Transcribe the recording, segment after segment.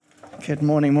Good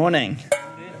morning.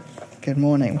 Good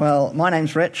morning. Well, my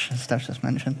name's Rich, as Steph just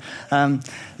mentioned.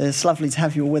 It's lovely to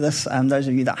have you all with us. Those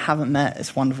of you that haven't met,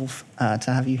 it's wonderful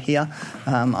to have you here.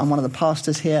 I'm one of the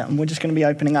pastors here, and we're just going to be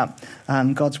opening up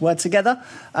God's Word together.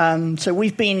 So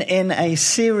we've been in a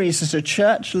series as a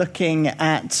church looking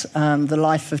at the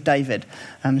life of David.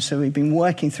 So we've been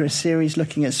working through a series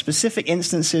looking at specific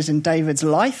instances in David's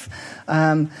life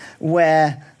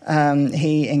where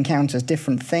he encounters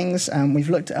different things. We've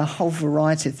looked at a whole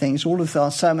variety of things. All of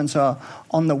our sermons are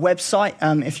on the website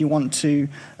if you want to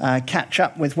catch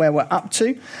up with where we're up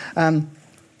to.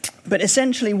 But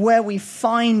essentially where we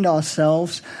find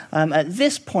ourselves at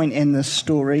this point in the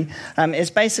story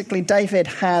is basically David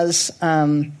has...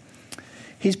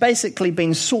 he's basically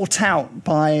been sought out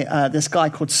by this guy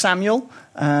called Samuel,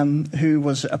 who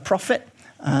was a prophet.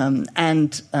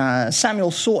 And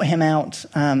Samuel sought him out,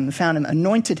 found him,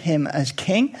 anointed him as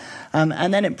king.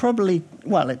 And then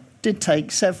it did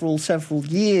take several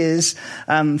years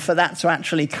for that to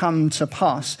actually come to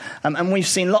pass. And we've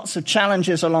seen lots of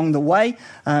challenges along the way.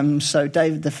 So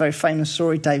David, the very famous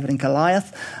story, David and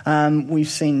Goliath. We've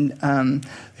seen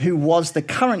who was the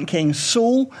current king,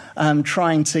 Saul,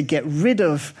 trying to get rid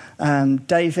of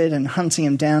David and hunting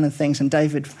him down and things, and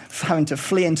David having to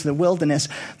flee into the wilderness,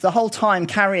 the whole time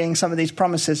carrying some of these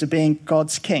promises of being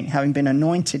God's king, having been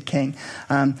anointed king.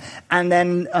 And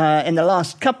then in the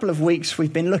last couple of weeks,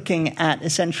 we've been looking at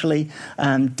essentially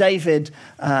David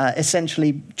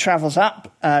essentially travels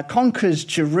up, conquers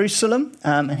Jerusalem,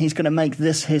 and he's going to make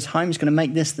this his home. He's going to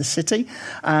make this the city.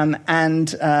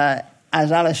 As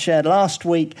Alice shared last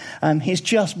week, he's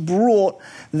just brought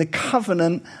the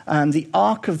covenant, the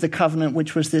Ark of the Covenant,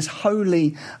 which was this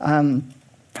holy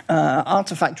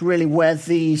artifact, really, where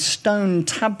the stone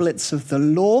tablets of the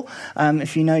law,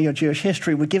 if you know your Jewish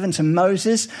history, were given to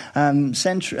Moses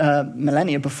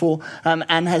millennia before,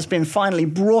 and has been finally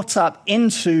brought up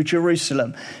into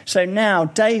Jerusalem. So now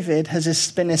David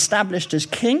has been established as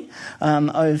king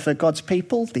over God's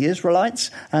people, the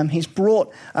Israelites. He's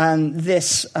brought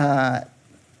this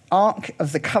Ark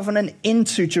of the Covenant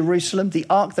into Jerusalem, the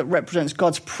Ark that represents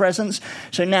God's presence.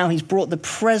 So now he's brought the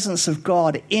presence of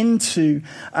God into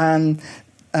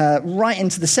right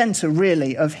into the center,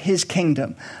 really, of his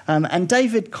kingdom. And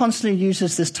David constantly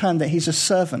uses this term that he's a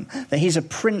servant, that he's a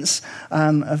prince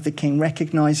of the king,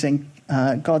 recognizing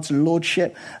God's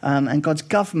lordship and God's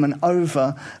government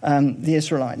over the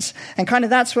Israelites. And kind of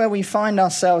that's where we find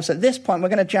ourselves at this point. We're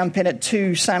going to jump in at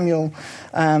 2 Samuel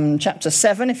chapter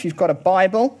 7, if you've got a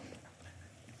Bible.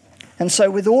 And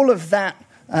so with all of that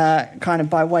kind of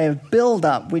by way of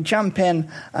build-up, we jump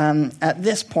in at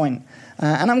this point.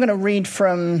 And I'm going to read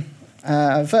from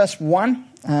verse 1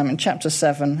 in chapter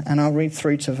 7, and I'll read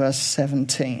through to verse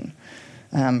 17.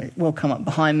 It will come up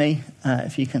behind me,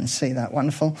 if you can see that.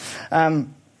 Wonderful. Now,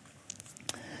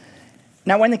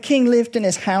 when the king lived in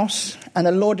his house, and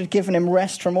the Lord had given him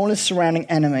rest from all his surrounding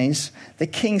enemies, the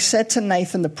king said to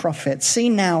Nathan the prophet, "See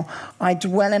now, I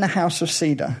dwell in a house of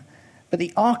cedar, but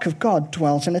the ark of God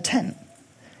dwells in a tent."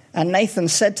 And Nathan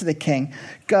said to the king,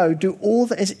 "Go, do all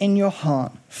that is in your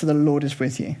heart, for the Lord is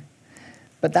with you."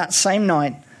 But that same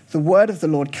night, the word of the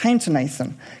Lord came to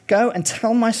Nathan, "Go and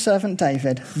tell my servant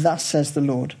David, thus says the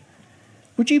Lord,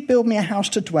 would you build me a house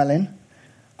to dwell in?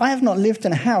 I have not lived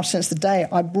in a house since the day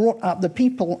I brought up the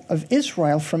people of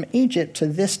Israel from Egypt to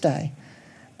this day,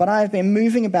 but I have been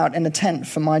moving about in a tent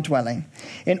for my dwelling.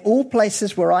 In all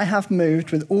places where I have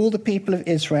moved with all the people of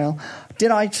Israel,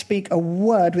 did I speak a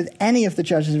word with any of the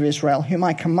judges of Israel, whom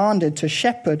I commanded to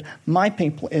shepherd my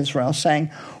people Israel,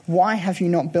 saying, why have you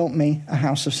not built me a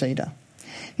house of cedar?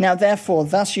 Now, therefore,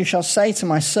 thus you shall say to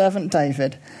my servant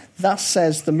David, thus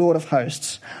says the Lord of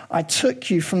hosts, I took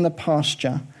you from the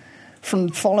pasture, from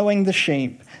following the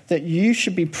sheep, that you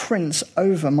should be prince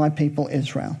over my people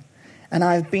Israel. And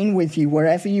I have been with you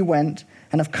wherever you went,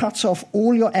 and have cut off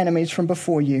all your enemies from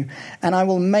before you, and I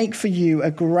will make for you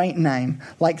a great name,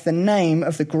 like the name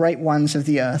of the great ones of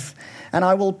the earth. And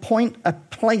I will appoint a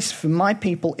place for my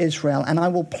people Israel, and I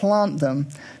will plant them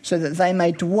so that they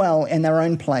may dwell in their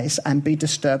own place and be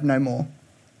disturbed no more.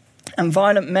 And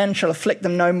violent men shall afflict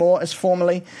them no more as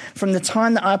formerly, from the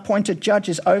time that I appointed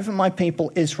judges over my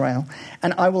people Israel,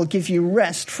 and I will give you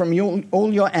rest from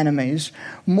all your enemies.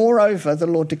 Moreover, the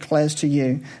Lord declares to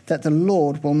you that the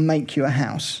Lord will make you a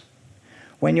house.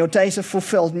 When your days are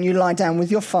fulfilled and you lie down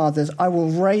with your fathers, I will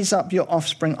raise up your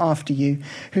offspring after you,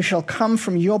 who shall come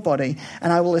from your body,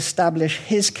 and I will establish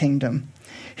his kingdom.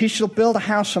 He shall build a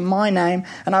house for my name,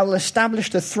 and I will establish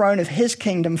the throne of his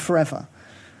kingdom forever.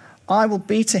 I will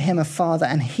be to him a father,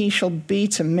 and he shall be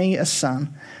to me a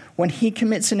son. When he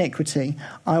commits iniquity,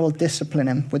 I will discipline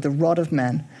him with the rod of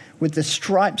men, with the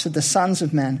stripes of the sons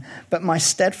of men, but my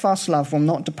steadfast love will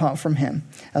not depart from him,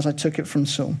 as I took it from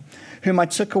Saul, whom I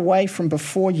took away from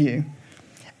before you.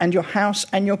 And your house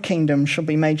and your kingdom shall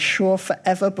be made sure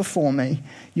forever before me.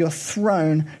 Your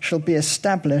throne shall be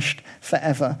established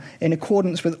forever. In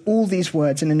accordance with all these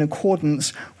words and in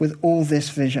accordance with all this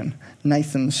vision,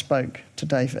 Nathan spoke to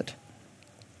David.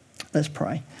 Let's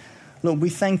pray. Lord, we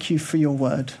thank you for your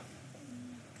word.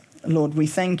 Lord, we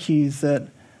thank you that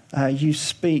you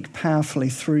speak powerfully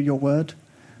through your word.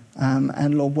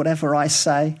 And Lord, whatever I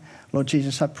say, Lord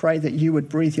Jesus, I pray that you would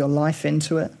breathe your life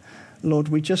into it. Lord,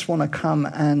 we just want to come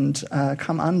and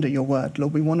come under your word.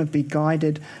 Lord, we want to be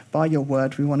guided by your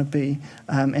word. We want to be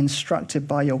instructed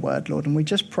by your word, Lord. And we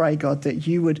just pray, God, that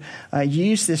you would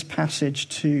use this passage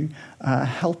to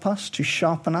help us, to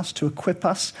sharpen us, to equip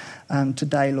us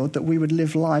today, Lord, that we would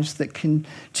live lives that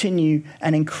continue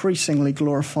and increasingly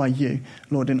glorify you,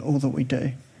 Lord, in all that we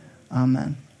do.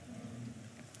 Amen.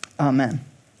 Amen.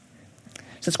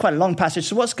 So it's quite a long passage.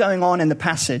 So what's going on in the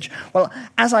passage? Well,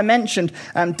 as I mentioned,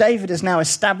 David has now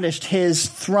established his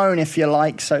throne, if you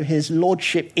like, so his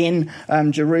lordship in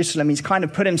Jerusalem. He's kind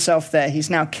of put himself there. He's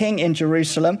now king in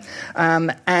Jerusalem,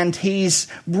 and he's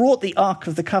brought the Ark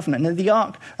of the Covenant. Now, the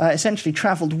Ark essentially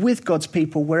traveled with God's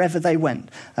people wherever they went.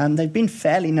 They'd been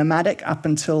fairly nomadic up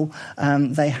until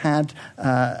they had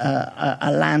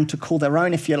a land to call their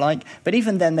own, if you like. But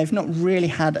even then, they've not really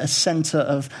had a center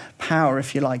of power,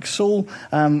 if you like. Saul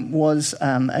was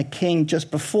a king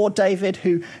just before David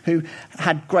who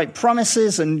had great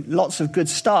promises and lots of good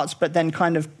starts, but then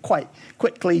kind of quite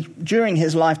quickly during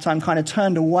his lifetime kind of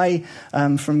turned away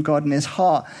from God in his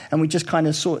heart. And we just kind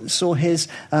of saw his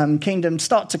kingdom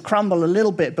start to crumble a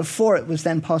little bit before it was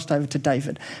then passed over to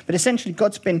David. But essentially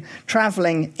God's been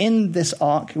traveling in this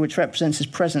ark, which represents his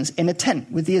presence, in a tent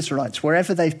with the Israelites,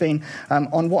 wherever they've been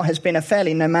on what has been a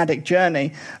fairly nomadic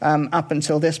journey up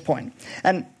until this point.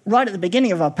 And right at the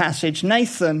beginning of our passage,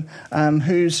 Nathan,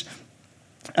 who's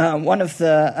one of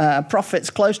the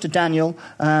prophets close to Daniel,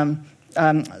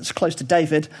 close to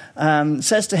David,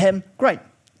 says to him, "Great,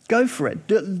 go for it.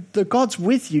 The God's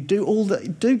with you.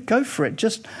 Go for it.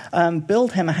 Just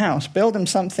build him a house. Build him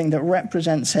something that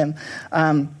represents him."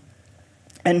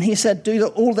 And he said, "Do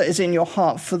all that is in your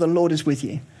heart, for the Lord is with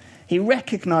you." He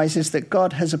recognizes that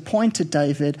God has appointed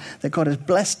David, that God has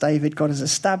blessed David, God has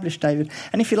established David.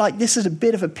 And if you like, this is a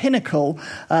bit of a pinnacle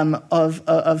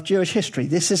of Jewish history.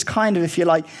 This is kind of, if you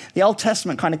like, the Old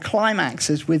Testament kind of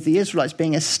climaxes with the Israelites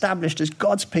being established as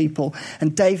God's people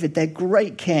and David, their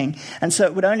great king. And so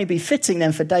it would only be fitting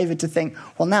then for David to think,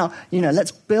 well, now,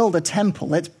 let's build a temple.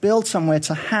 Let's build somewhere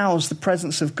to house the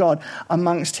presence of God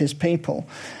amongst his people.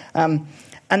 And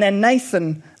then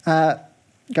Nathan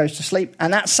goes to sleep,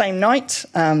 and that same night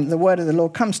the word of the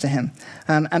Lord comes to him,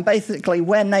 and basically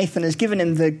where Nathan has given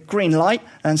him the green light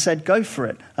and said, "Go for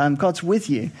it, God's with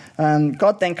you,"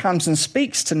 God then comes and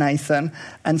speaks to Nathan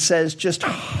and says, "Just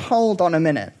hold on a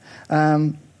minute,"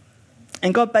 and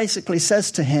God basically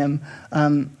says to him,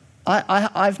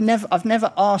 I've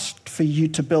never asked for you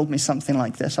to build me something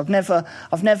like this. I've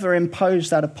never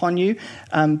imposed that upon you,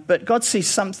 but God sees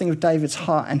something of David's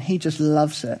heart and he just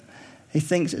loves it. He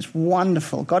thinks it's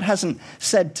wonderful. God hasn't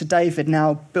said to David,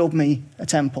 "Now build me a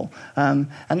temple." And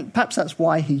perhaps that's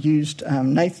why he used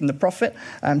Nathan the prophet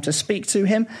to speak to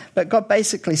him. But God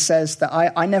basically says that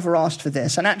I never asked for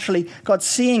this. And actually, God,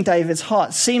 seeing David's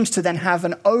heart, seems to then have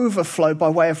an overflow by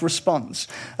way of response.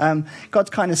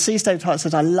 God kind of sees David's heart and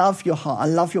says, "I love your heart. I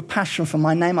love your passion for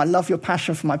my name. I love your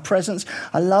passion for my presence.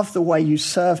 I love the way you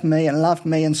serve me and love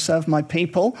me and serve my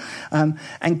people."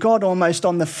 And God almost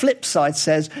on the flip side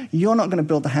says, "You're not going to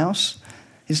build the house."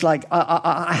 He's like,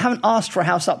 I haven't asked for a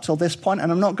house up till this point,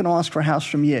 and I'm not going to ask for a house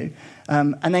from you.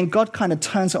 And then God kind of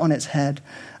turns it on its head.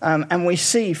 And we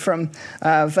see from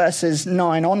verses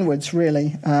 9 onwards,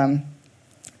 really,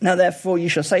 "Now therefore you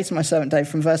shall say to my servant David,"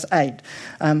 from verse 8.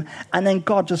 And then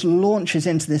God just launches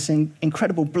into this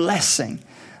incredible blessing,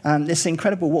 this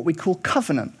incredible what we call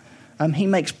covenant. He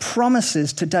makes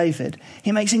promises to David.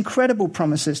 He makes incredible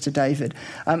promises to David.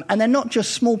 And they're not just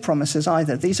small promises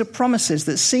either. These are promises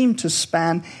that seem to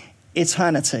span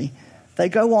eternity. They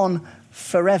go on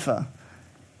forever.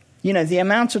 The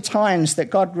amount of times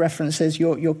that God references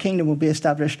your kingdom will be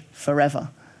established forever.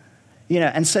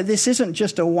 And so this isn't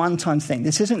just a one-time thing.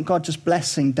 This isn't God just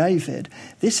blessing David.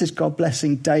 This is God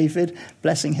blessing David,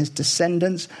 blessing his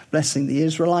descendants, blessing the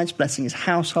Israelites, blessing his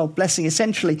household, blessing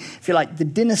essentially, if you like, the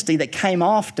dynasty that came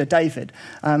after David,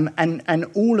 and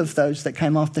all of those that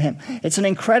came after him. It's an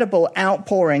incredible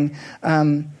outpouring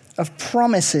of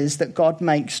promises that God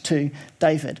makes to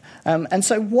David. And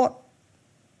so what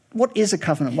what is a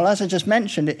covenant? Well, as I just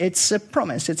mentioned, it's a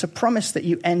promise. It's a promise that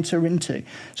you enter into.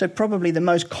 So probably the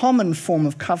most common form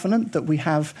of covenant that we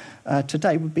have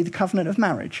today would be the covenant of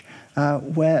marriage,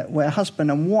 where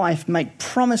husband and wife make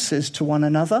promises to one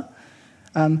another,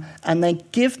 and they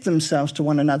give themselves to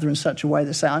one another in such a way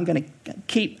that say, I'm going to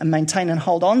keep and maintain and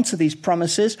hold on to these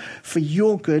promises for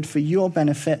your good, for your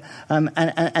benefit,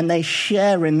 and they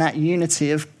share in that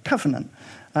unity of covenant.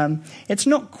 It's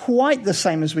not quite the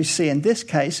same as we see in this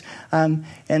case,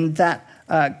 in that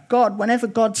God, whenever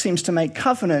God seems to make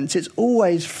covenants, it's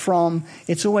always from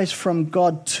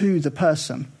God to the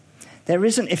person. There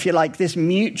isn't, if you like, this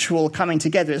mutual coming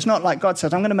together. It's not like God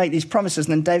says, I'm going to make these promises,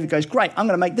 and then David goes, great, I'm going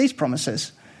to make these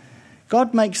promises.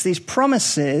 God makes these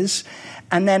promises,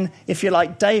 and then, if you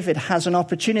like, David has an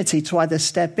opportunity to either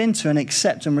step into and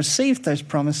accept and receive those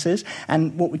promises,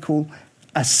 and what we call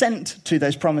assent to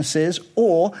those promises,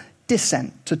 or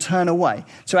dissent, to turn away,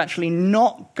 to actually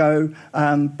not go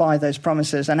by those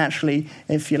promises and actually,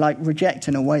 if you like, reject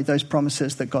in a way those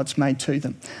promises that God's made to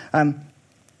them.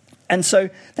 And so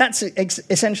that's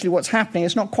essentially what's happening.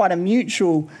 It's not quite a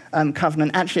mutual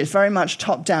covenant. Actually, it's very much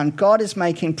top-down. God is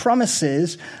making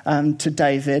promises to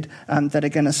David that are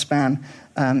going to span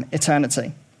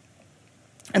eternity.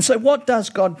 And so what does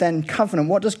God then covenant?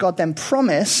 What does God then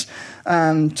promise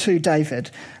to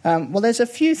David? Well, there's a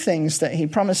few things that he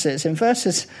promises. In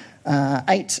verses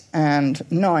 8 and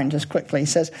 9, just quickly, he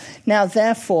says, now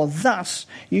therefore, thus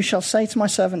you shall say to my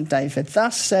servant David,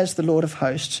 thus says the Lord of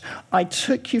hosts, I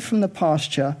took you from the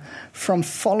pasture, from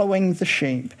following the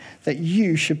sheep, that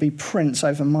you should be prince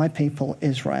over my people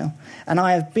Israel. And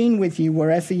I have been with you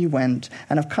wherever you went,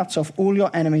 and have cut off all your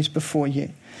enemies before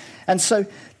you. And so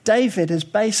David has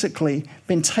basically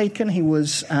been taken. He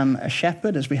was a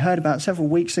shepherd, as we heard about several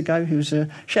weeks ago. He was a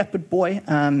shepherd boy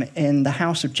in the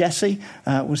house of Jesse,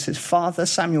 was his father.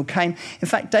 Samuel came. In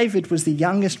fact, David was the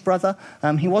youngest brother.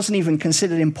 He wasn't even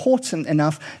considered important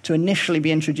enough to initially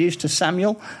be introduced to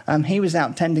Samuel. He was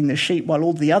out tending the sheep while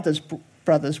all the others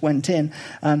brothers went in.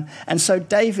 And so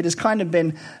David has kind of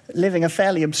been living a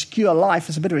fairly obscure life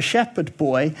as a bit of a shepherd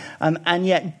boy, and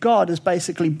yet God has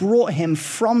basically brought him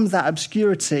from that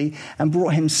obscurity and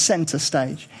brought him center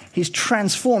stage. He's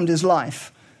transformed his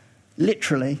life,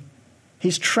 literally.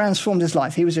 He's transformed his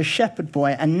life. He was a shepherd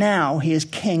boy, and now he is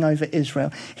king over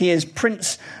Israel. He is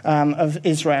prince of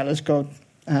Israel, as God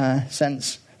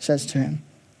says to him.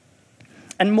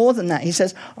 And more than that, he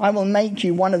says, I will make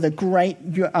you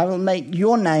I will make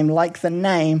your name like the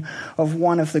name of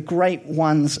one of the great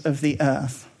ones of the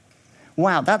earth.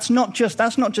 Wow, that's not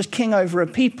just king over a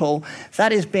people.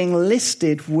 That is being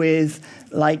listed with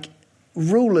like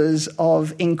rulers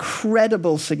of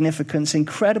incredible significance,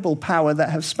 incredible power that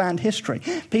have spanned history.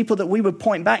 People that we would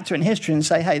point back to in history and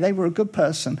say, hey, they were a good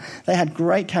person. They had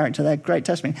great character. They had great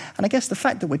testimony. And I guess the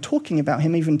fact that we're talking about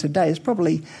him even today is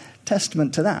probably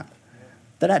testament to that.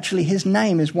 That actually his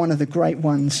name is one of the great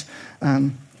ones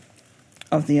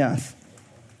of the earth.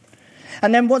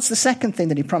 And then what's the second thing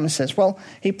that he promises? Well,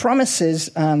 he promises,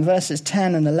 verses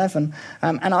 10 and 11,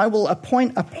 and I will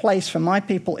appoint a place for my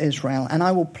people Israel, and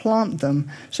I will plant them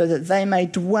so that they may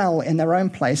dwell in their own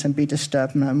place and be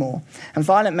disturbed no more. And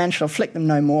violent men shall afflict them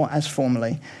no more as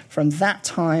formerly. From that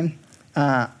time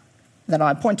that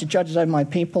I appointed judges over my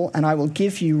people, and I will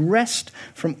give you rest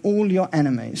from all your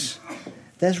enemies.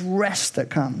 There's rest that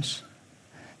comes.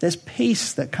 There's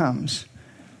peace that comes.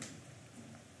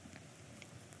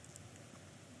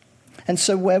 And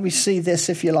so where we see this,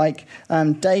 if you like,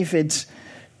 David's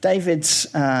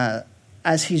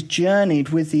as he's journeyed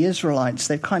with the Israelites,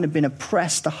 they've kind of been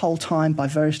oppressed the whole time by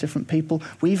various different people.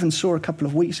 We even saw a couple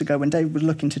of weeks ago when David was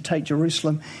looking to take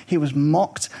Jerusalem, he was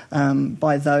mocked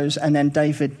by those, and then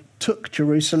David took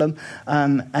Jerusalem,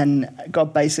 and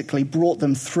God basically brought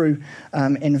them through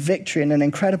in victory in an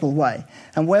incredible way.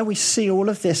 And where we see all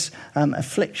of this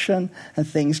affliction and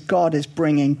things, God is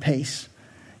bringing peace.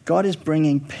 God is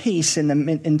bringing peace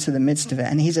into the midst of it,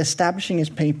 and he's establishing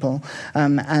his people,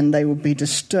 and they will be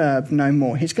disturbed no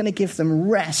more. He's going to give them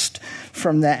rest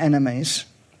from their enemies.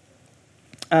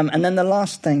 And then the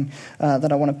last thing that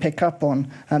I want to pick up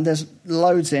on, there's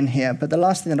loads in here, but the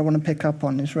last thing that I want to pick up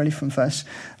on is really from verse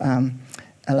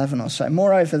 11 or so.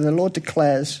 Moreover, the Lord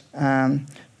declares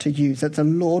to you that the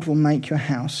Lord will make your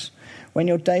house. When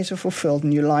your days are fulfilled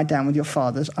and you lie down with your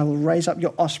fathers, I will raise up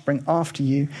your offspring after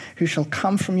you, who shall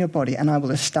come from your body, and I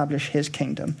will establish his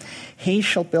kingdom. He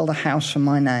shall build a house for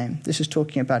my name. This is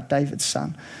talking about David's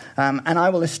son. And I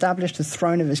will establish the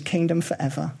throne of his kingdom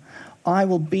forever. I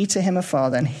will be to him a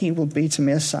father, and he will be to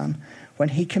me a son. When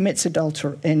he commits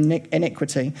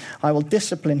iniquity, I will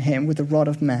discipline him with the rod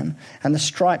of men and the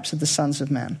stripes of the sons of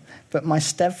men. But my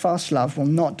steadfast love will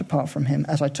not depart from him,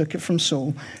 as I took it from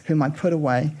Saul, whom I put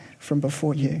away from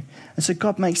before you. And so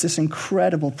God makes this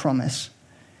incredible promise.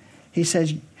 He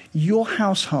says, your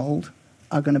household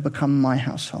are going to become my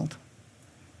household.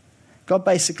 God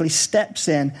basically steps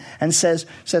in and says,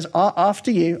 after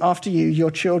you,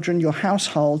 your children, your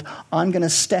household, I'm going to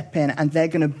step in and they're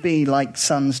going to be like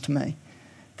sons to me.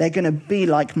 They're going to be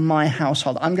like my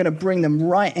household. I'm going to bring them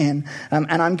right in, and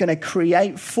I'm going to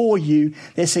create for you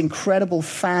this incredible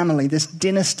family, this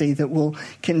dynasty that will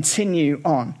continue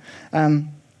on.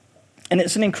 And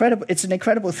it's an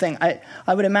incredible thing.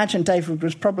 I would imagine David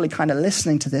was probably kind of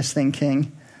listening to this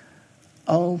thinking,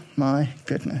 oh my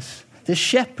goodness. This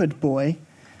shepherd boy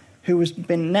who has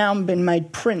now been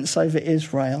made prince over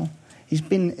Israel, he's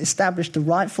been established the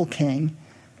rightful king,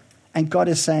 and God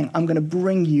is saying, I'm going to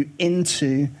bring you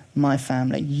into my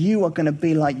family. You are going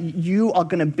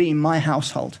to be my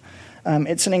household.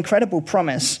 It's an incredible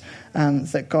promise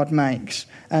that God makes.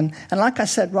 And like I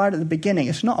said right at the beginning,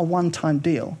 it's not a one-time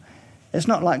deal. It's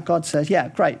not like God says, yeah,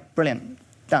 great, brilliant,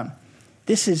 done.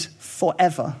 This is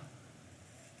forever.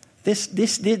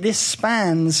 This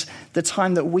spans the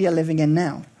time that we are living in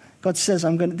now. God says,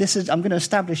 I'm going to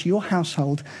establish your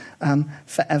household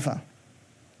forever.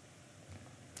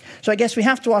 So I guess we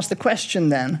have to ask the question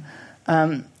then,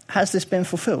 has this been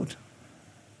fulfilled?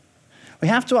 We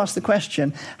have to ask the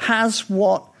question, has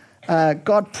what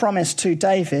God promised to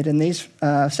David in these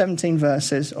 17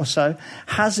 verses or so,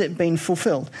 has it been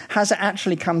fulfilled? Has it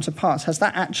actually come to pass? Has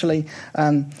that actually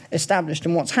established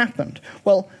in what's happened?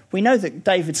 Well, we know that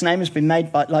David's name has been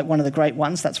made by like one of the great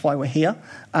ones. That's why we're here.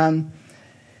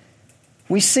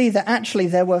 We see that actually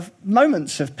there were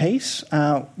moments of peace.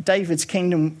 David's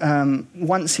kingdom,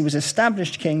 once he was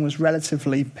established king, was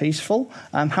relatively peaceful.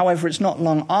 However, it's not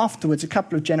long afterwards, a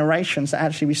couple of generations, that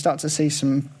actually we start to see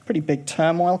some pretty big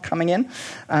turmoil coming in.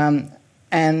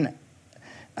 And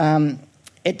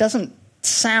it doesn't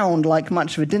sound like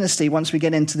much of a dynasty once we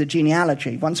get into the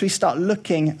genealogy. Once we start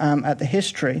looking at the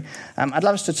history, I'd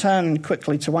love us to turn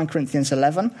quickly to 1 Corinthians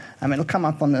 11. It'll come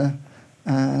up on the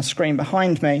screen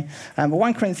behind me. But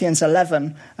 1 Corinthians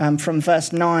 11 from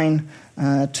verse 9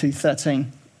 to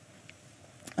 13.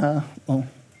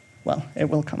 Well, it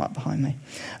will come up behind me.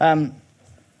 In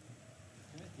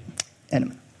a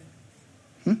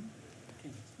minute.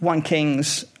 1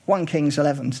 Kings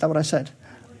 11. Is that what I said?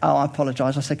 Oh, I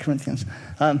apologise. I said Corinthians.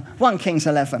 1 Kings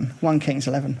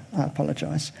 11. I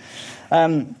apologise.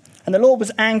 And the Lord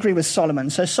was angry with Solomon.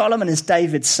 So Solomon is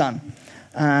David's son.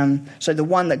 So the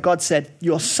one that God said,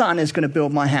 your son is going to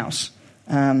build my house.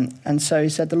 And so he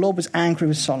said, the Lord was angry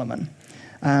with Solomon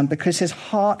because his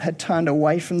heart had turned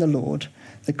away from the Lord,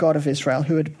 the God of Israel,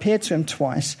 who had appeared to him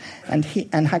twice and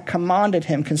had commanded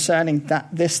him concerning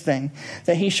this thing,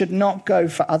 that he should not go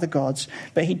for other gods.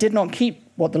 But he did not keep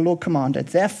what the Lord commanded.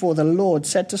 Therefore the Lord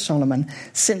said to Solomon,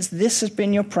 since this has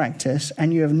been your practice,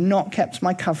 and you have not kept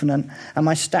my covenant and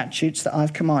my statutes that I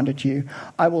have commanded you,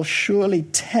 I will surely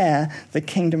tear the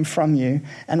kingdom from you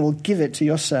and will give it to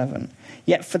your servant.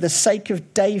 Yet for the sake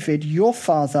of David, your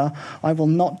father, I will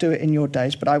not do it in your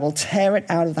days, but I will tear it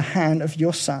out of the hand of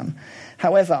your son.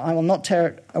 However, I will not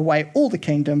tear away all the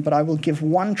kingdom, but I will give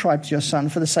one tribe to your son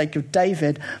for the sake of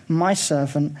David, my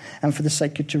servant, and for the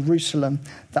sake of Jerusalem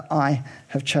that I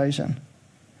have chosen.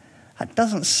 That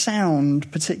doesn't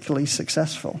sound particularly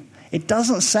successful. It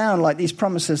doesn't sound like these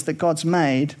promises that God's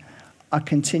made are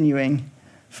continuing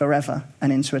forever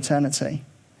and into eternity.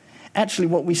 Actually,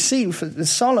 what we see for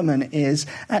Solomon is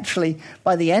actually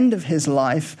by the end of his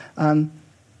life,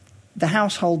 the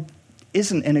household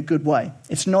isn't in a good way.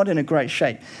 It's not in a great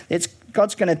shape.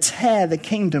 God's going to tear the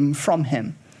kingdom from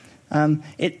him.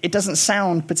 It doesn't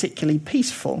sound particularly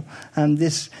peaceful.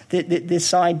 This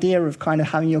idea of kind of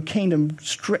having your kingdom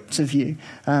stripped of you,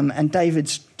 and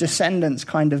David's descendants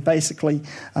kind of basically,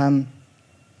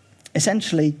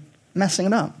 essentially messing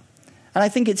it up. And I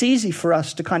think it's easy for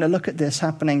us to kind of look at this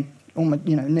happening almost,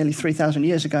 nearly 3,000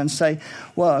 years ago and say,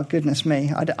 well, goodness me,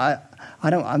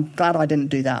 I'm glad I didn't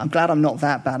do that. I'm glad I'm not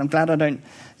that bad. I'm glad I don't,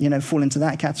 fall into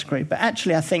that category. But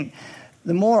actually, I think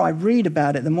the more I read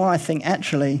about it, the more I think,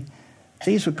 actually,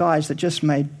 these were guys that just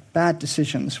made bad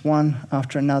decisions, one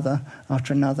after another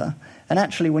after another. And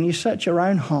actually, when you search your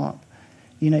own heart,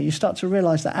 you start to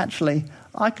realize that actually,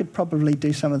 I could probably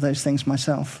do some of those things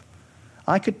myself.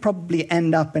 I could probably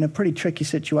end up in a pretty tricky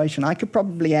situation. I could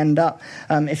probably end up,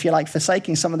 if you like,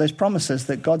 forsaking some of those promises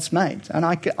that God's made. And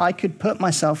I could put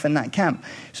myself in that camp.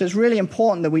 So it's really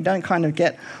important that we don't kind of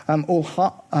get all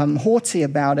haughty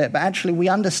about it, but actually we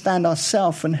understand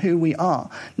ourselves and who we are,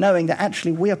 knowing that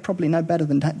actually we are probably no better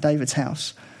than David's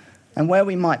house. And where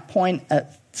we might point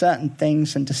at certain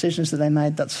things and decisions that they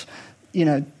made, that's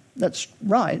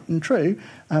right and true,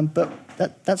 but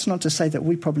that's not to say that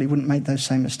we probably wouldn't make those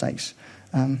same mistakes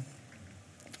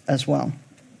as well.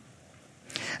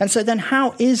 And so then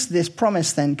how is this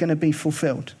promise then going to be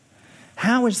fulfilled?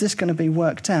 How is this going to be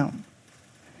worked out?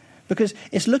 Because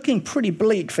it's looking pretty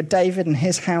bleak for David and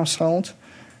his household.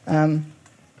 But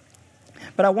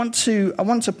I want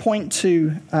to point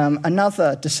to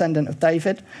another descendant of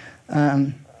David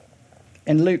in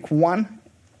Luke 1.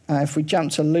 If we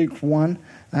jump to Luke 1,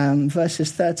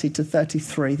 verses 30 to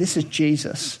 33, this is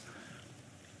Jesus.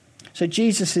 So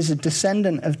Jesus is a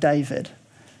descendant of David.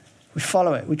 We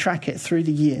follow it, we track it through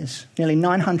the years. Nearly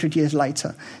 900 years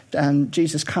later,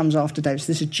 Jesus comes after David. So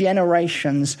this is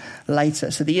generations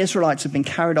later. So the Israelites have been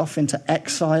carried off into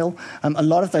exile. A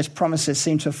lot of those promises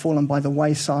seem to have fallen by the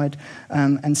wayside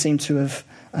and seem to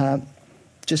have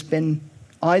just been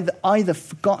either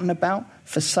forgotten about,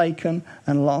 forsaken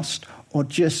and lost, or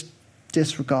just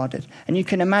disregarded. And you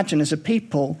can imagine as a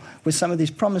people with some of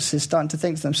these promises starting to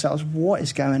think to themselves, what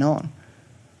is going on?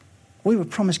 We were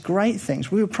promised great things.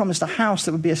 We were promised a house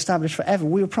that would be established forever.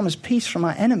 We were promised peace from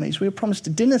our enemies. We were promised a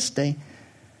dynasty.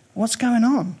 What's going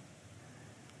on?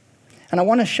 And I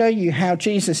want to show you how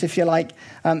Jesus, if you like,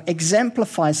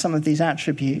 exemplifies some of these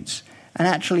attributes and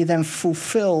actually then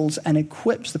fulfills and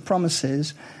equips the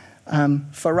promises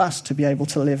for us to be able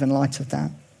to live in light of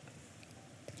that.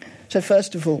 So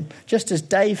first of all, just as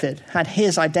David had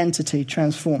his identity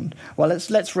transformed. Well,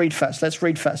 let's read first.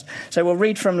 So we'll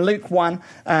read from Luke 1,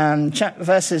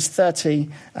 verses 30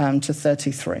 to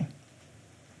 33.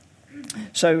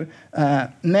 So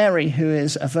Mary, who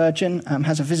is a virgin,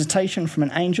 has a visitation from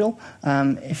an angel.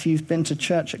 If you've been to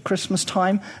church at Christmas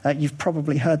time, you've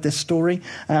probably heard this story.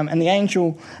 And the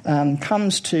angel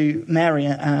comes to Mary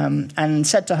and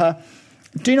said to her,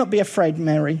 "Do not be afraid,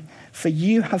 Mary, for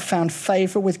you have found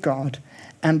favor with God,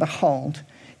 and behold,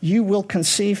 you will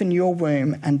conceive in your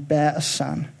womb and bear a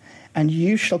son, and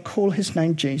you shall call his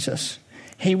name Jesus.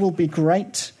 He will be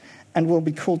great and will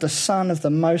be called the Son of the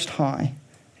Most High,"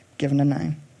 given a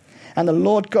name. "And the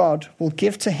Lord God will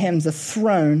give to him the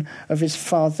throne of his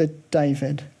father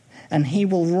David, and he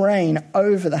will reign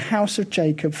over the house of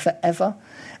Jacob forever,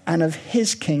 and of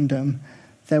his kingdom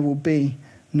there will be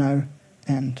no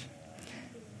end."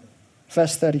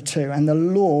 Verse 32, "And the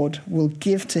Lord will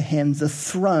give to him the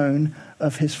throne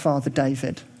of his father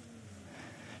David."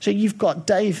 So you've got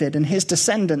David and his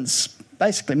descendants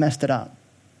basically messed it up.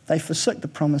 They forsook the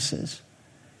promises.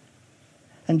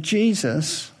 And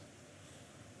Jesus,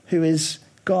 who is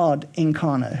God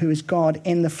incarnate, who is God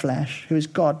in the flesh, who is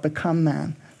God become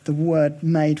man, the Word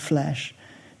made flesh,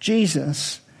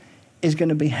 Jesus is going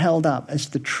to be held up as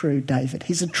the true David.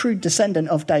 He's a true descendant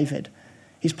of David.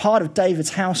 He's part of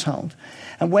David's household.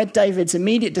 And where David's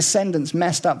immediate descendants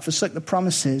messed up, forsook the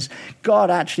promises,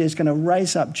 God actually is going to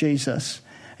raise up Jesus.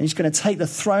 And he's going to take the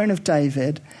throne of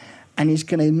David and he's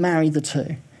going to marry the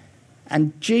two.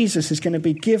 And Jesus is going to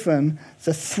be given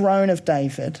the throne of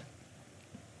David.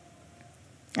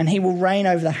 And he will reign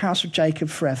over the house of Jacob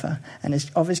forever. And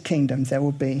of his kingdom there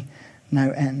will be no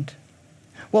end.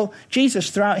 Well, Jesus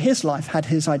throughout his life had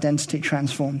his identity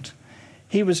transformed.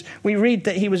 We read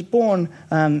that he was born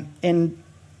in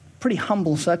pretty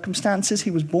humble circumstances. He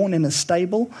was born in a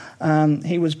stable.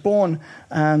 He was born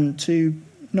to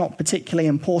not particularly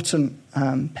important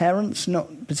parents,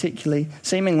 not particularly,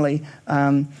 seemingly,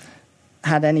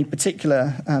 had any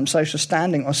particular social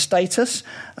standing or status.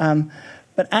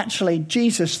 But actually,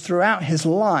 Jesus, throughout his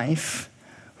life,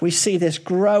 we see this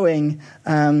growing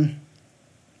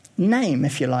name,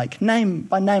 if you like. Name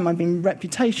by name, I mean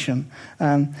reputation.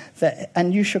 And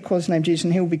you shall call his name Jesus,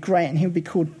 and he will be great, and he will be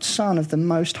called Son of the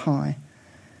Most High.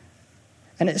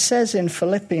 And it says in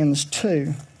Philippians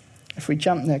 2, if we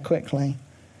jump there quickly,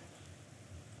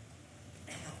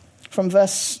 from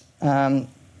verse 7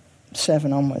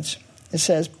 onwards, it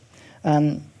says,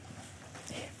 so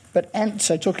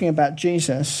talking about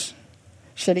Jesus,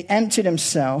 he said he emptied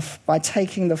himself by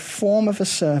taking the form of a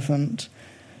servant.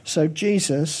 So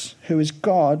Jesus, who is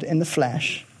God in the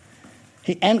flesh,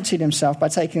 he emptied himself by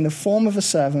taking the form of a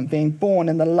servant, being born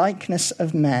in the likeness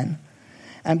of men,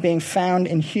 and being found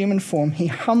in human form, he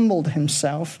humbled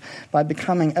himself by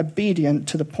becoming obedient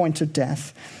to the point of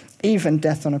death, even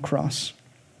death on a cross.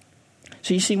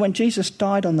 So you see, when Jesus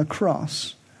died on the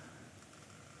cross,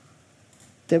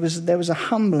 there was a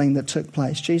humbling that took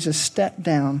place. Jesus stepped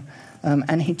down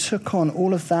and he took on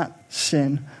all of that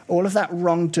sin, all of that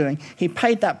wrongdoing. He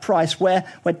paid that price where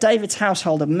David's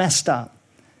household had messed up,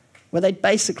 where they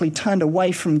basically turned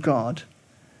away from God.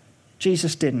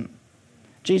 Jesus didn't.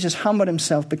 Jesus humbled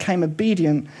himself, became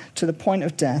obedient to the point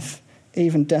of death,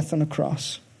 even death on a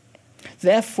cross.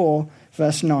 Therefore,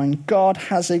 verse 9, God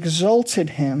has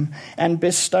exalted him and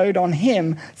bestowed on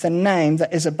him the name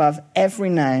that is above every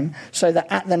name, so that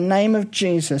at the name of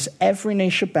Jesus every knee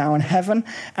shall bow in heaven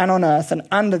and on earth and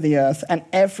under the earth, and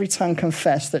every tongue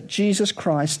confess that Jesus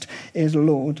Christ is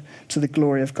Lord, to the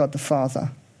glory of God the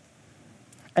Father.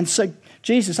 And so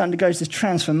Jesus undergoes this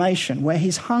transformation where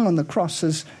he's hung on the cross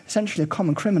as essentially a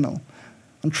common criminal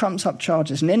on trumped-up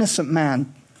charges, an innocent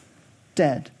man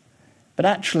dead. But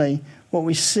actually, what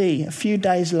we see a few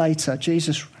days later,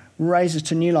 Jesus raises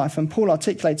to new life, and Paul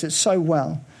articulates it so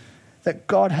well that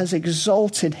God has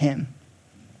exalted him,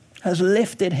 has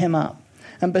lifted him up,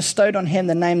 and bestowed on him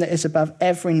the name that is above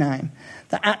every name,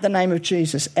 that at the name of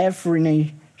Jesus every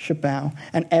knee shall bow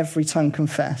and every tongue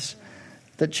confess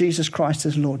that Jesus Christ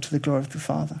is Lord, to the glory of the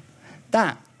Father.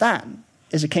 That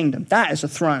is a kingdom. That is a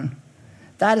throne.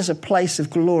 That is a place of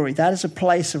glory. That is a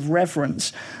place of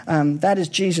reverence. That is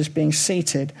Jesus being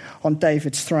seated on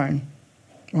David's throne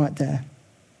right there.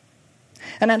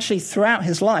 And actually, throughout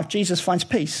his life, Jesus finds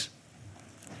peace.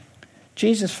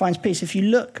 Jesus finds peace. If you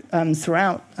look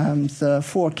throughout the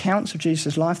 4 accounts of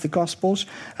Jesus' life, the Gospels,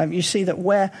 you see that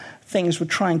where things would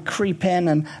try and creep in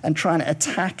and try and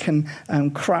attack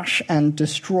and crush and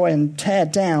destroy and tear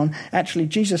down, actually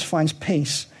Jesus finds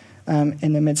peace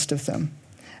in the midst of them.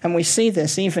 And we see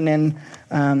this even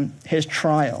in his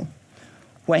trial,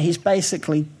 where he's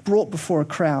basically brought before a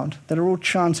crowd that are all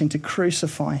chanting to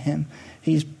crucify him.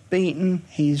 He's beaten,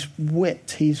 he's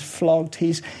whipped, he's flogged,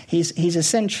 he's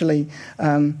essentially,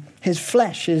 his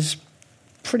flesh is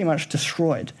pretty much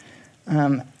destroyed.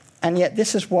 And yet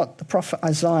this is what the prophet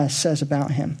Isaiah says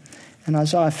about him. In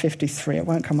Isaiah 53, it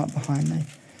won't come up behind me.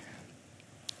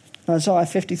 Isaiah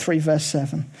 53 verse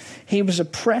 7. He was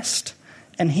oppressed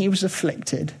and he was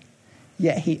afflicted,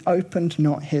 yet he opened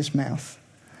not his mouth.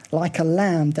 Like a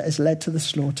lamb that is led to the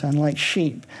slaughter, and like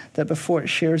sheep that before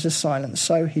its shearers is silent,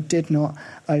 so he did not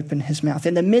open his mouth.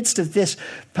 In the midst of this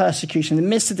persecution, in the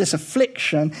midst of this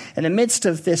affliction, in the midst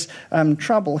of this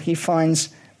trouble, he finds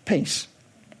peace.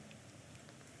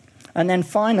 And then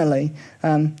finally,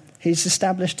 he's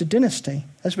established a dynasty,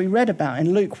 as we read about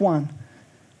in Luke 1.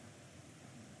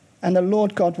 And the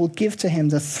Lord God will give to him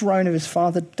the throne of his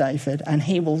father David, and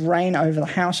he will reign over the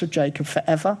house of Jacob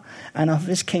forever, and of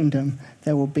his kingdom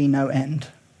there will be no end.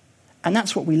 And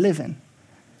that's what we live in.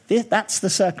 That's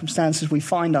the circumstances we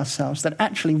find ourselves, that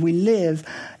actually we live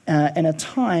in a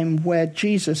time where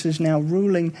Jesus is now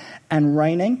ruling and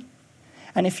reigning.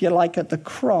 And if you like, at the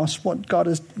cross,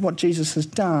 what Jesus has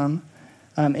done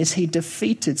is he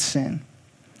defeated sin.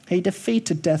 He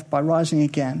defeated death by rising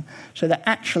again, so that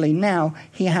actually now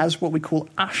he has what we call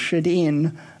ushered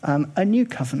in a new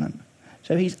covenant.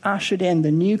 So he's ushered in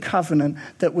the new covenant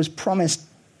that was promised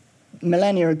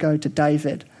millennia ago to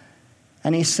David.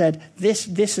 And he said, this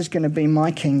is going to be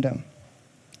my kingdom.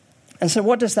 And so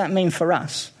what does that mean for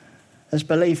us as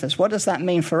believers? What does that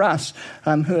mean for us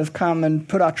who have come and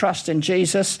put our trust in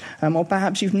Jesus? Or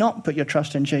perhaps you've not put your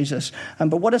trust in Jesus.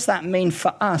 But what does that mean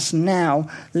for us now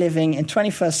living in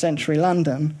 21st century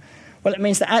London? Well, it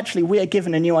means that actually we are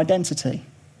given a new identity.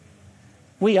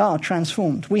 We are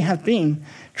transformed. We have been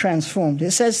transformed.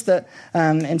 It says that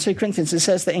in 2 Corinthians, it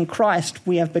says that in Christ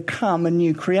we have become a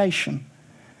new creation.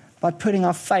 By putting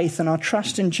our faith and our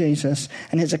trust in Jesus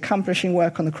and his accomplishing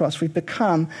work on the cross, we've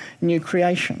become new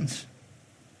creations.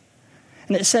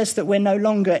 And it says that we're no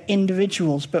longer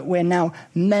individuals, but we're now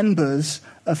members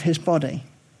of his body.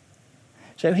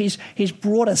 So he's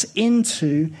brought us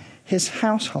into his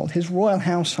household, his royal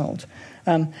household.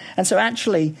 And so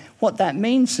actually what that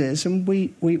means is, and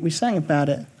we sang about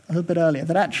it a little bit earlier,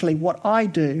 that actually what I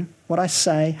do, what I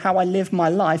say, how I live my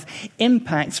life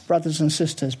impacts brothers and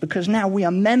sisters, because now we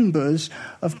are members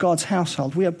of God's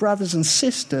household. We are brothers and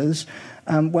sisters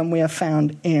when we are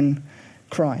found in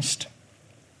Christ.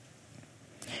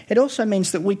 It also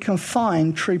means that we can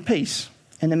find true peace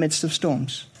in the midst of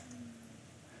storms.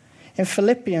 In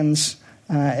Philippians,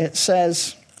 it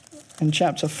says in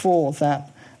chapter 4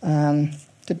 that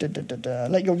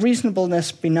let your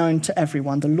reasonableness be known to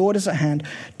everyone. The Lord is at hand.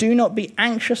 Do not be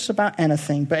anxious about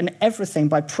anything, but in everything,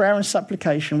 by prayer and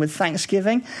supplication, with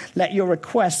thanksgiving, let your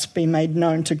requests be made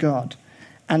known to God.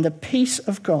 And the peace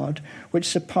of God, which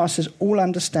surpasses all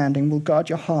understanding, will guard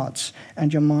your hearts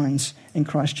and your minds in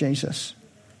Christ Jesus.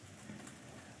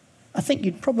 I think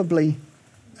you'd probably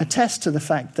attest to the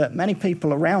fact that many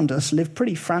people around us live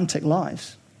pretty frantic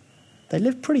lives. They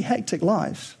live pretty hectic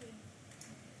lives.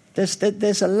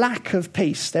 There's a lack of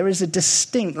peace. There is a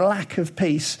distinct lack of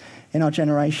peace in our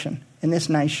generation, in this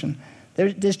nation.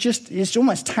 It's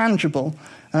almost tangible,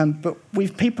 but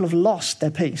people have lost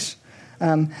their peace.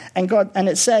 And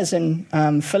it says in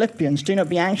Philippians, do not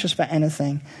be anxious about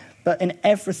anything, but in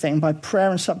everything by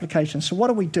prayer and supplication. So what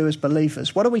do we do as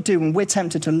believers? What do we do when we're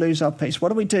tempted to lose our peace? What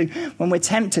do we do when we're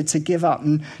tempted to give up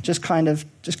and just go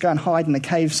and hide in a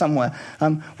cave somewhere?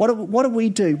 What do we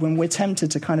do when we're tempted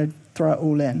to kind of throw it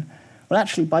all in? Well,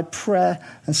 actually, by prayer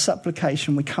and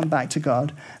supplication, we come back to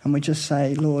God and we just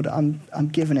say, Lord, I'm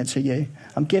giving it to you.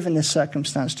 I'm giving this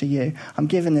circumstance to you. I'm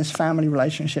giving this family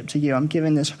relationship to you. I'm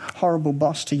giving this horrible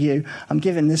boss to you. I'm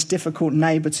giving this difficult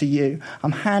neighbor to you.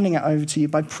 I'm handing it over to you.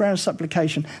 By prayer and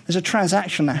supplication, there's a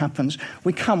transaction that happens.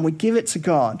 We come, we give it to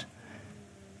God,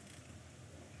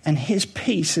 and his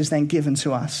peace is then given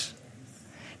to us.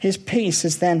 His peace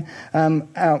is then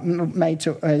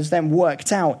is then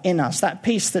worked out in us. That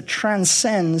peace that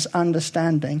transcends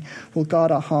understanding will guard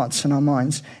our hearts and our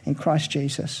minds in Christ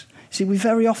Jesus. See, we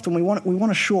very often we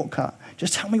want a shortcut.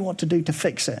 Just tell me what to do to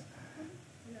fix it.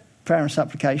 Prayer and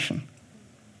supplication.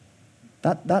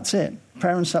 That's it.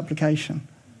 Prayer and supplication.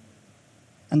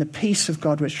 And the peace of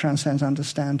God which transcends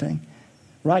understanding.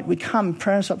 Right? We come,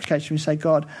 prayer and supplication, we say,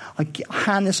 God, I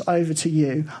hand this over to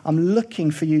you. I'm looking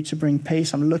for you to bring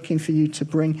peace. I'm looking for you to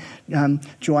bring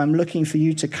joy. I'm looking for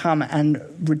you to come and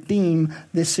redeem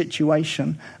this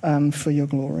situation for your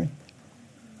glory.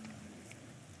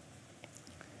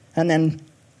 And then,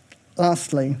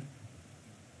 lastly,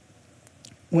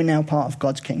 we're now part of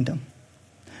God's kingdom.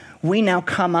 We now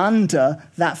come under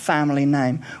that family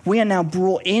name. We are now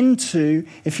brought into,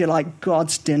 if you like,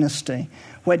 God's dynasty,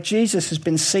 where Jesus has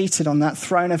been seated on that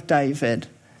throne of David.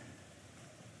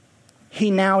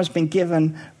 He now has been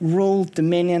given rule,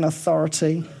 dominion,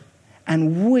 authority,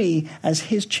 and we, as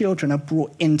his children, are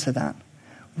brought into that.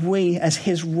 We, as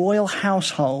his royal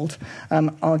household,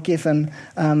 are given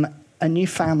a new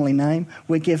family name.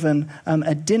 We're given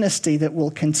a dynasty that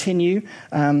will continue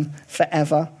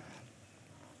forever.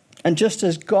 And just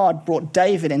as God brought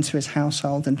David into his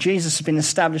household and Jesus has been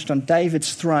established on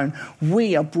David's throne,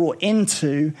 we are brought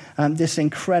into this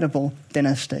incredible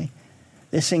dynasty,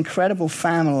 this incredible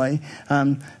family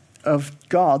of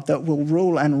God that will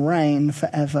rule and reign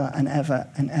forever and ever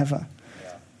and ever.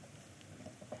 Yeah.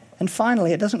 And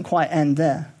finally, it doesn't quite end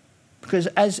there. Because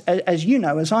as you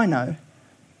know, as I know,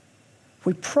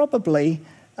 we probably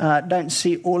don't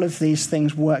see all of these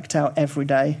things worked out every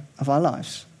day of our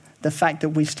lives. The fact that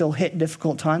we still hit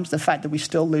difficult times, the fact that we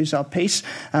still lose our peace,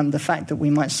 the fact that we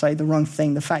might say the wrong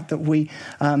thing, the fact that we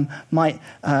might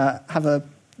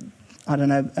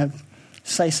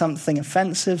say something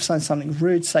offensive, say something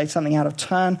rude, say something out of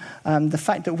turn, the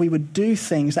fact that we would do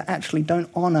things that actually don't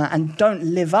honor and don't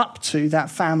live up to that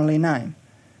family name.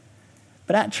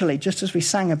 But actually, just as we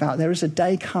sang about, there is a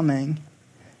day coming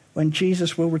when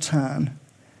Jesus will return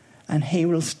and he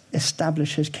will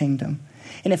establish his kingdom.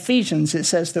 In Ephesians, it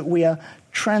says that we are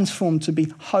transformed to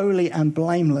be holy and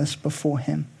blameless before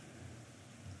him.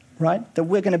 Right? That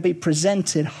we're going to be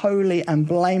presented holy and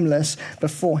blameless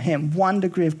before him, one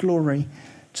degree of glory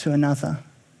to another.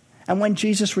 And when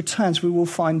Jesus returns, we will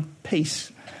find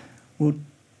peace will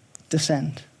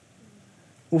descend.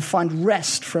 We'll find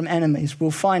rest from enemies.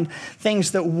 We'll find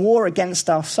things that war against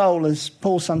our soul, as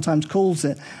Paul sometimes calls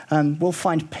it. We'll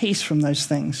find peace from those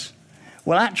things.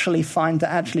 We'll actually find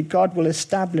that God will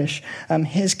establish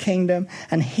his kingdom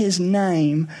and his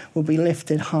name will be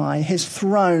lifted high. His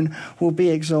throne will be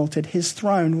exalted. His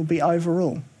throne will be over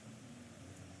all.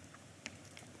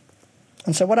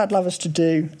 And so what I'd love us to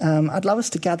do, I'd love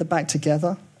us to gather back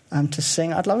together to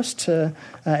sing. I'd love us to,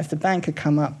 if the band could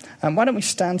come up, why don't we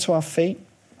stand to our feet?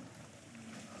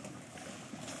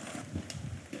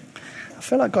 I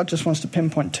feel like God just wants to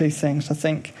pinpoint two things. I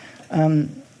think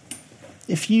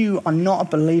if you are not a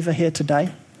believer here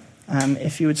today,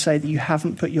 if you would say that you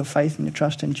haven't put your faith and your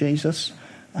trust in Jesus,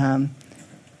 then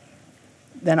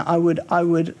I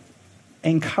would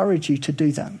encourage you to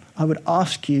do that. I would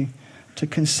ask you to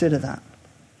consider that.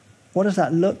 What does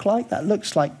that look like? That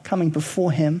looks like coming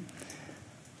before him,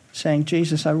 saying,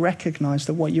 Jesus, I recognize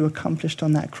that what you accomplished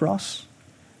on that cross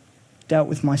dealt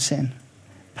with my sin,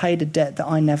 paid a debt that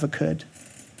I never could.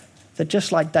 That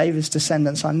just like David's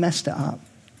descendants, I messed it up.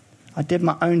 I did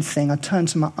my own thing. I turned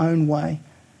to my own way.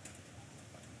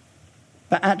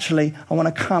 But actually, I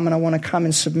want to come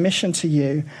in submission to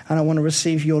you, and I want to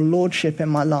receive your lordship in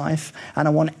my life, and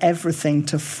I want everything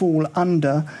to fall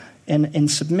under in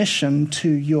submission to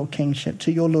your kingship,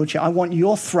 to your lordship. I want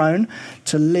your throne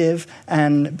to live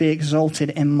and be exalted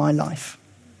in my life.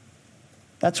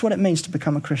 That's what it means to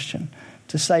become a Christian.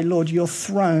 To say, Lord, your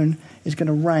throne is going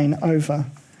to reign over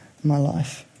my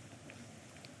life.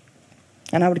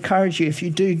 And I would encourage you, if you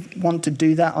do want to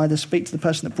do that, either speak to the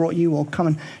person that brought you or come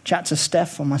and chat to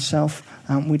Steph or myself.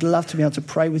 We'd love to be able to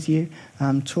pray with you,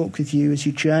 talk with you as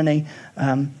you journey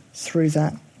through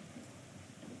that.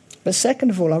 But second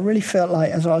of all, I really felt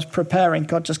like as I was preparing,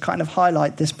 God just kind of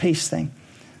highlight this peace thing.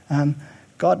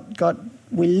 God,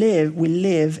 we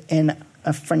live in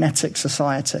a frenetic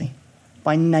society.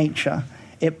 By nature,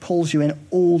 it pulls you in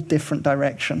all different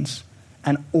directions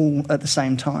and all at the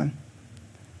same time.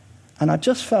 And I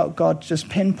just felt God just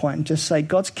pinpoint and just say,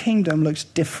 God's kingdom looks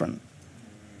different.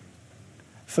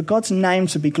 For God's name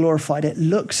to be glorified, it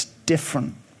looks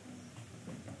different.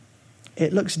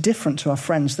 It looks different to our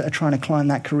friends that are trying to climb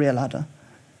that career ladder.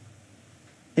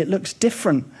 It looks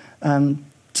different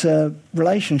to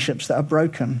relationships that are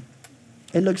broken.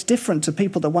 It looks different to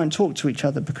people that won't talk to each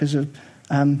other because of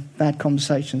bad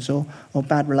conversations or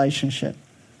bad relationship.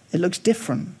 It looks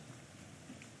different.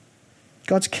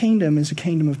 God's kingdom is a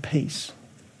kingdom of peace.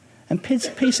 And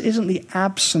peace isn't the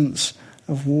absence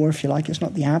of war, if you like. It's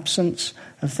not the absence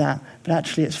of that, but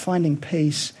actually it's finding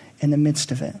peace in the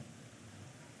midst of it.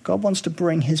 God wants to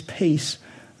bring his peace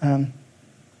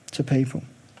to people.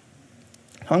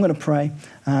 I'm going to pray.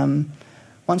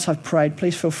 Once I've prayed,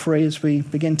 please feel free as we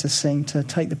begin to sing to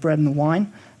take the bread and the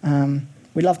wine.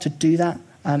 We love to do that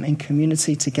in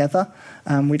community together.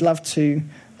 We'd love to...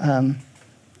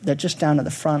 They're just down at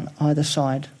the front, either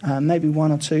side. Maybe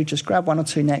one or two. Just grab one or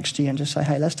two next to you and just say,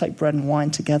 hey, let's take bread and wine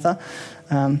together.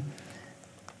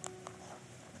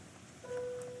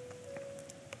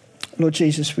 Lord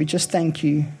Jesus, we just thank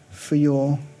you for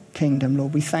your kingdom,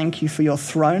 Lord. We thank you for your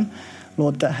throne,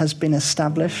 Lord, that has been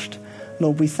established.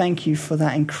 Lord, we thank you for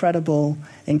that incredible,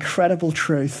 incredible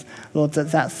truth, Lord,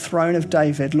 that throne of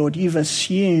David, Lord, you've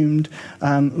assumed,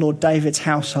 Lord, David's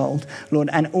household,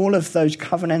 Lord, and all of those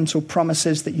covenantal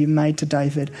promises that you made to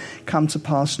David come to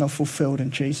pass and are fulfilled in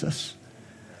Jesus.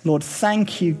 Lord,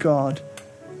 thank you, God,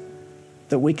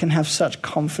 that we can have such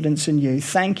confidence in you.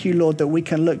 Thank you, Lord, that we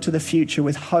can look to the future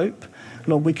with hope.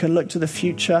 Lord, we can look to the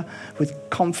future with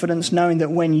confidence, knowing that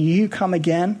when you come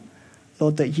again,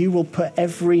 Lord, that you will put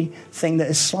everything that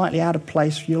is slightly out of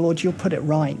place, Lord, you'll put it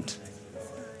right.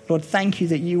 Lord, thank you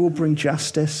that you will bring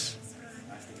justice.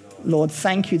 Lord,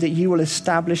 thank you that you will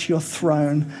establish your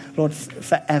throne, Lord,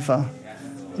 forever.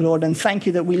 Lord, and thank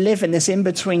you that we live in this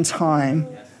in-between time,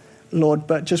 Lord,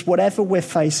 but just whatever we're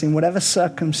facing, whatever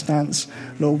circumstance,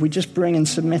 Lord, we just bring and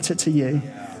submit it to you.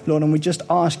 Lord, and we just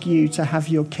ask you to have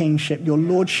your kingship, your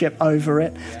lordship over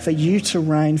it, for you to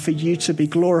reign, for you to be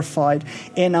glorified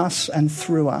in us and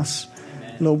through us.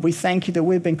 Lord, we thank you that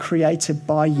we've been created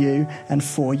by you and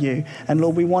for you. And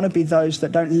Lord, we want to be those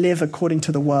that don't live according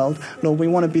to the world. Lord, we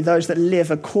want to be those that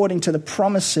live according to the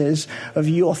promises of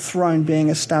your throne being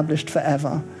established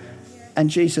forever. And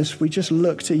Jesus, we just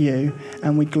look to you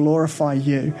and we glorify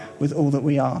you with all that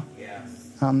we are.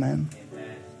 Amen.